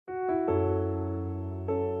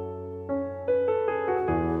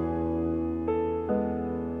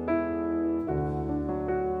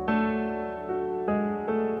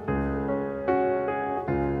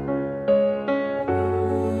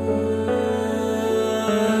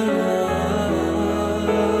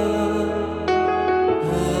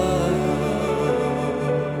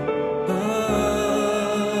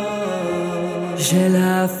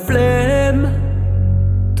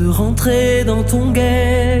rentrer dans ton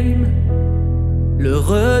game. Le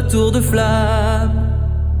retour de flamme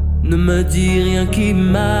ne me dit rien qui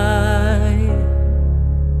m'aille.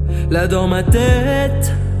 Là dans ma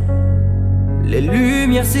tête, les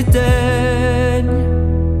lumières s'éteignent.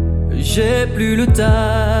 J'ai plus le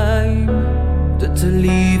time de te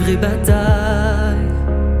livrer bataille.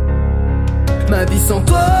 Ma vie sans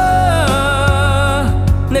toi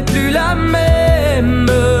n'est plus la même.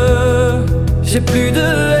 J'ai plus de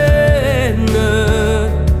haine,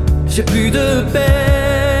 j'ai plus de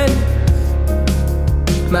peine.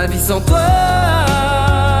 Ma vie sans toi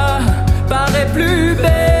paraît plus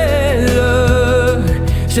belle.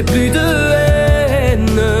 J'ai plus de haine,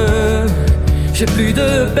 j'ai plus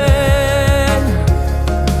de peine.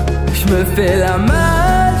 Je me fais la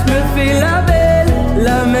mal, je me fais la belle.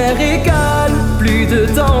 La mer est calme, plus de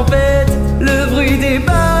tempête. Le bruit des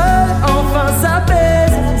balles, enfin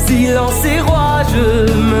s'apaise. Silence et roi, je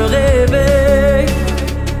me réveille.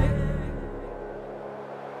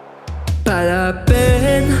 Pas la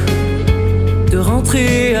peine de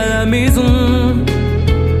rentrer à la maison.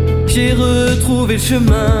 J'ai retrouvé le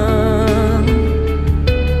chemin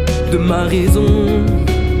de ma raison.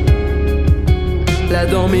 Là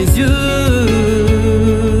dans mes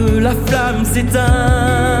yeux, la flamme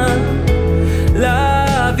s'éteint.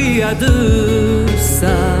 La vie à deux,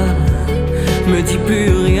 ça me dit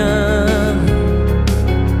plus rien.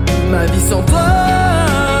 Ma vie sans toi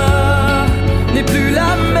n'est plus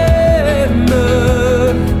la même.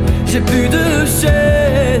 J'ai plus de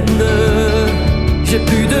chaîne, j'ai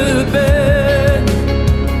plus de peine.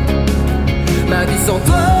 Ma vie sans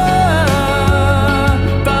toi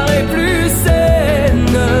paraît plus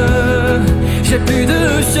saine. J'ai plus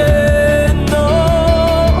de chaîne,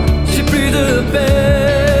 non, j'ai plus de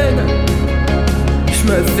peine. Je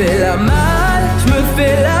me fais la mal, je me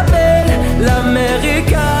fais la belle. La mer est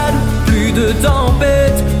calme, plus de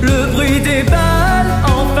tempête. Le bruit des balles,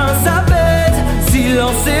 enfin s'apaise.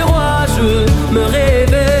 Silence et roi, je me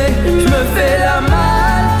réveille. Je me fais la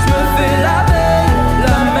mal, je me fais la belle.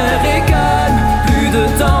 La mer est calme, plus de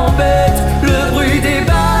tempête. Le bruit des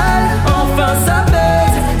balles, enfin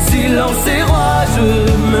s'apaise. Silence et roi, je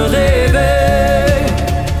me réveille.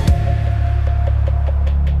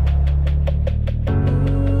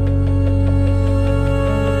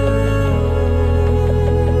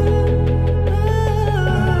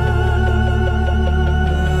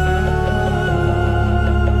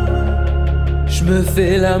 Je me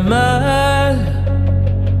fais la mal,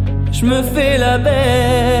 je me fais la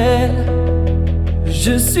belle.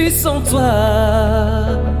 Je suis sans toi,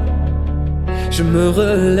 je me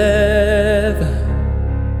relève.